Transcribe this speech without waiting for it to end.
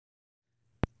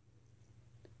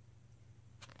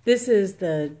This is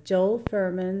the Joel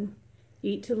Furman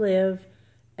Eat to Live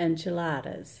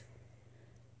enchiladas.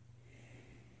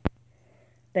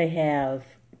 They have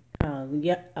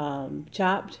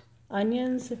chopped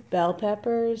onions, bell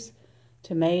peppers,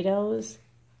 tomatoes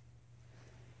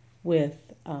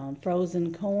with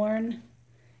frozen corn,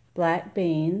 black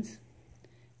beans,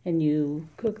 and you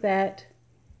cook that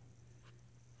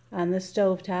on the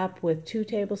stovetop with 2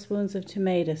 tablespoons of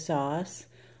tomato sauce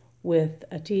with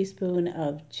a teaspoon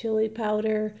of chili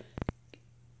powder,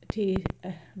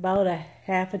 about a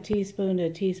half a teaspoon to a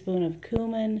teaspoon of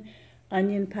cumin,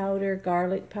 onion powder,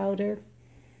 garlic powder.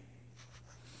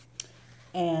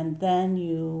 And then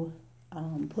you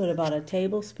put about a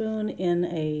tablespoon in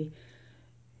a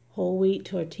whole wheat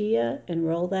tortilla and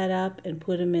roll that up and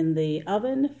put them in the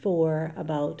oven for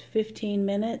about 15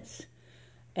 minutes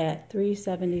at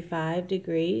 375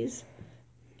 degrees.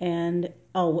 And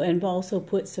also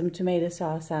put some tomato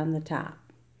sauce on the top.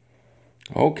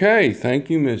 Okay, thank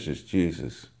you, Mrs.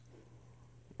 Jesus.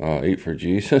 Eat for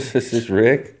Jesus. This is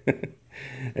Rick,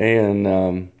 and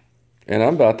I'm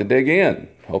about to dig in.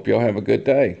 Hope y'all have a good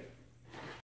day.